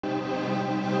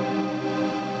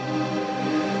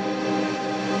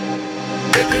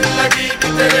ये दिल लगी भी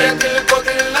तेरे दिल को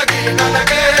दिल लगी न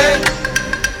लगे,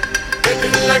 ये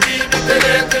दिल लगी भी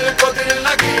तेरे दिल को दिल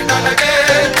लगी न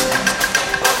लगे।